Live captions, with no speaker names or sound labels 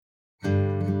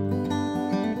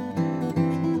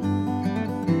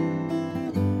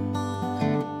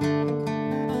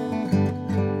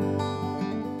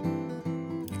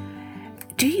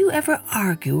you ever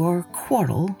argue or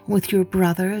quarrel with your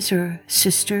brothers or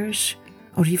sisters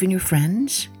or even your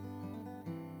friends?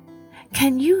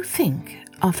 Can you think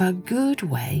of a good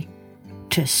way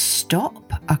to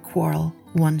stop a quarrel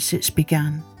once it's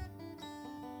begun?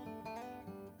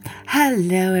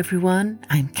 Hello everyone,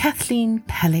 I'm Kathleen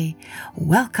Pelly.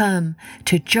 Welcome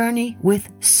to Journey with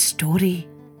Story.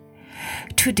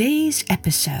 Today's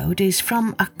episode is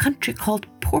from a country called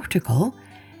Portugal,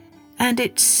 and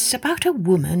it's about a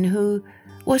woman who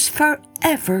was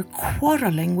forever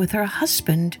quarrelling with her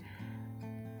husband,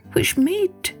 which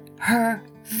made her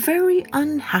very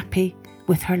unhappy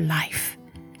with her life.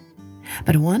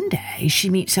 But one day she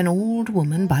meets an old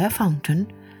woman by a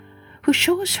fountain who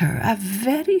shows her a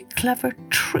very clever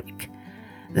trick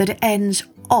that ends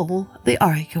all the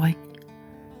arguing.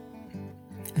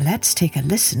 Let's take a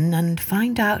listen and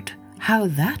find out how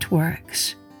that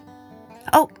works.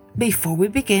 Oh, before we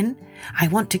begin, I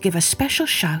want to give a special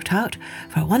shout out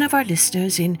for one of our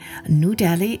listeners in New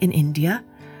Delhi in India,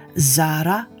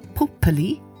 Zara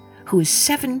Popali, who is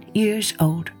 7 years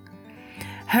old.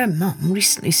 Her mum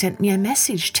recently sent me a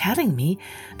message telling me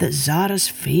that Zara's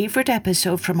favourite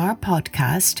episode from our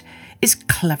podcast is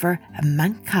Clever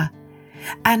Manka.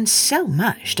 And so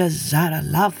much does Zara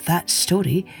love that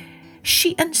story,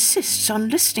 she insists on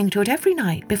listening to it every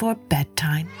night before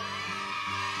bedtime.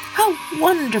 How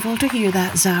wonderful to hear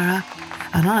that, Zara.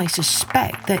 And I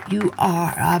suspect that you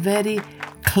are a very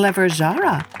clever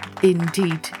Zara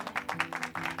indeed.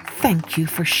 Thank you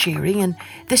for sharing, and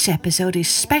this episode is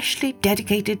specially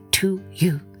dedicated to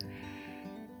you.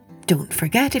 Don't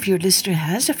forget, if your listener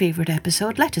has a favourite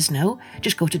episode, let us know.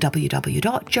 Just go to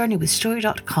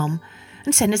www.journeywithstory.com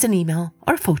and send us an email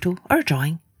or a photo or a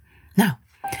drawing. Now,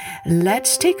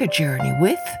 let's take a journey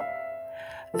with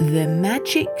the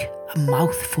magic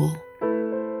mouthful.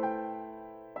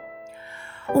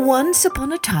 Once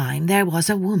upon a time, there was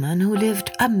a woman who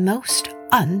lived a most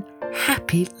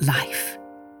unhappy life.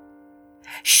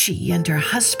 She and her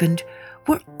husband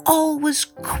were always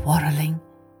quarrelling.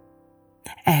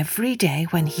 Every day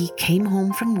when he came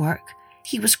home from work,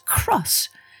 he was cross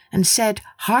and said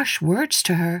harsh words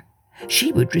to her.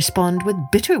 She would respond with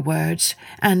bitter words,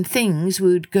 and things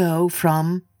would go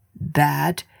from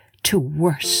bad to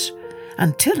worse,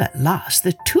 until at last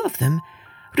the two of them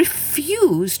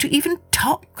refused to even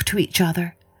talk to each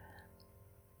other.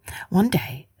 One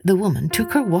day, the woman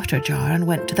took her water jar and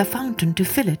went to the fountain to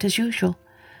fill it as usual.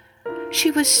 She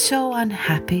was so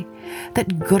unhappy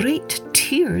that great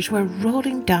tears were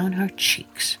rolling down her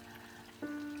cheeks.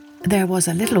 There was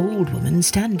a little old woman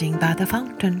standing by the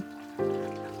fountain.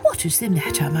 "What is the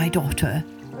matter, my daughter?"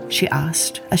 she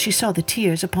asked as she saw the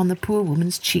tears upon the poor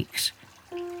woman's cheeks.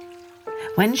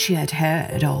 When she had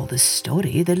heard all the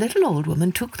story, the little old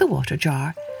woman took the water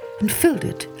jar and filled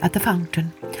it at the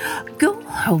fountain. "Go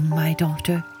home, my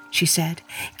daughter," she said.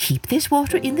 "Keep this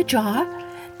water in the jar.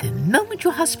 The moment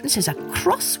your husband says a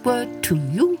cross word to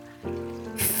you,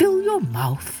 fill your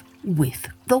mouth with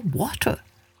the water."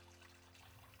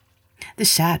 The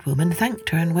sad woman thanked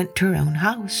her and went to her own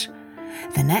house.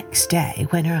 The next day,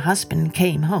 when her husband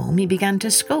came home, he began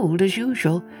to scold as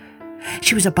usual.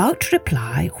 She was about to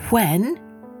reply when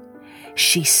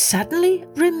she suddenly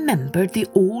remembered the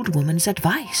old woman's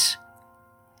advice.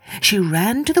 She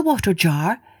ran to the water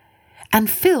jar and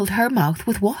filled her mouth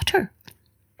with water.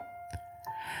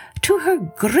 To her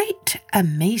great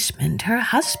amazement, her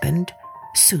husband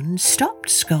soon stopped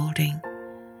scolding.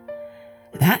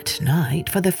 That night,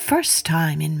 for the first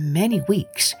time in many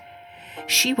weeks,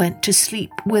 she went to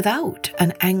sleep without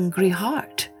an angry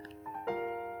heart.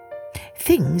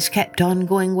 Things kept on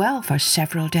going well for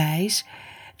several days.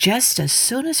 Just as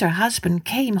soon as her husband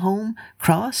came home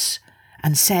cross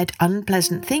and said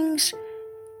unpleasant things,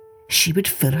 she would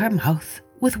fill her mouth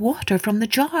with water from the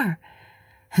jar.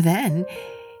 Then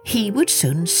he would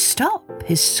soon stop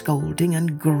his scolding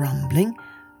and grumbling.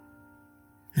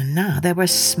 And now there were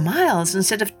smiles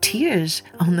instead of tears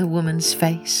on the woman's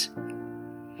face.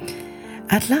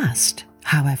 At last,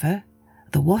 however,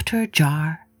 the water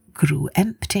jar grew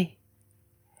empty.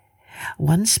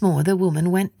 Once more the woman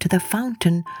went to the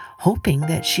fountain, hoping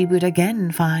that she would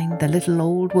again find the little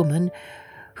old woman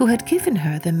who had given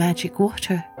her the magic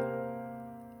water.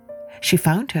 She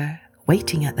found her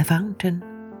waiting at the fountain.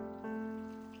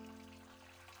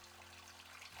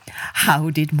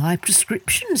 "How did my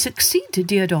prescription succeed,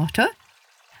 dear daughter?"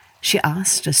 she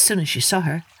asked as soon as she saw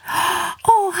her.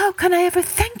 "Oh, how can I ever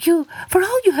thank you for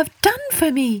all you have done for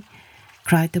me?"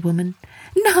 cried the woman.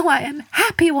 "Now I am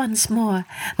happy once more.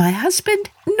 My husband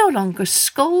no longer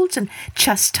scolds and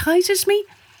chastises me.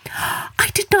 I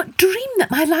did not dream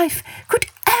that my life could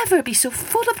ever be so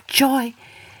full of joy.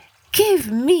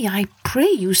 Give me, I pray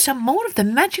you, some more of the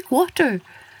magic water."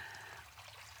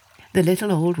 The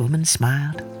little old woman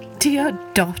smiled. "Dear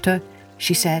daughter,"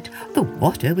 she said, "the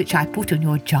water which I put in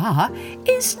your jar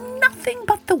is nothing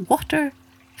but the water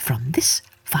from this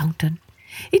fountain.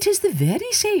 It is the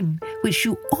very same which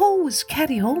you always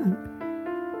carry home.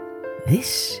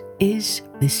 This is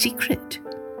the secret.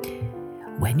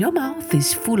 When your mouth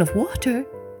is full of water,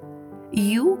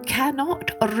 you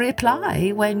cannot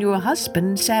reply when your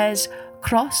husband says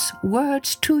cross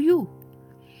words to you.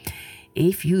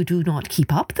 If you do not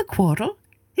keep up the quarrel,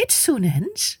 it soon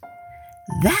ends.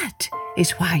 That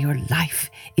is why your life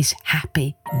is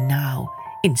happy now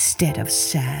instead of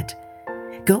sad.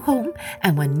 Go home,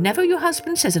 and whenever your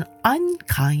husband says an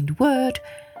unkind word,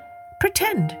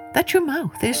 pretend that your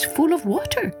mouth is full of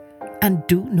water and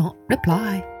do not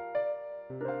reply.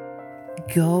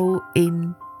 Go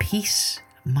in peace,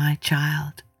 my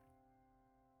child."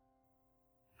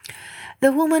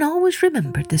 The woman always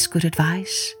remembered this good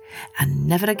advice and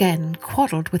never again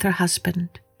quarrelled with her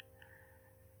husband.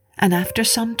 And after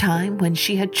some time, when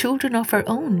she had children of her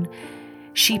own,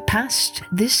 she passed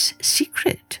this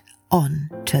secret on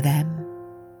to them.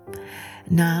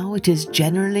 Now it is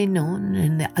generally known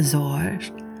in the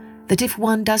Azores that if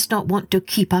one does not want to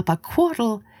keep up a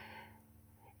quarrel,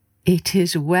 it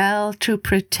is well to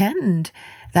pretend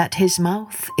that his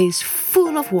mouth is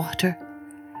full of water.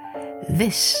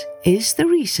 This is the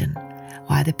reason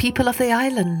why the people of the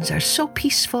islands are so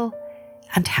peaceful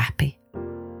and happy.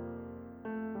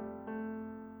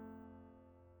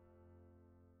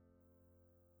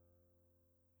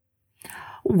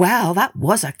 Well, that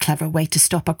was a clever way to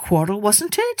stop a quarrel,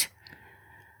 wasn't it?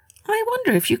 I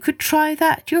wonder if you could try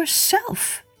that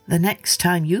yourself the next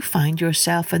time you find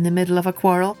yourself in the middle of a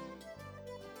quarrel.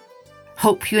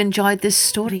 Hope you enjoyed this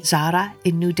story, Zara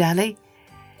in New Delhi.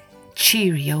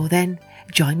 Cheerio then.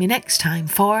 Join me next time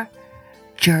for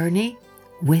Journey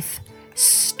with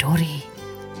Story.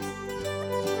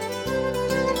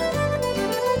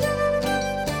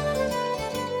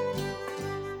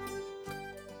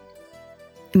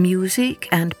 Music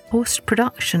and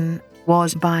post-production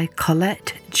was by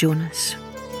Colette Jonas.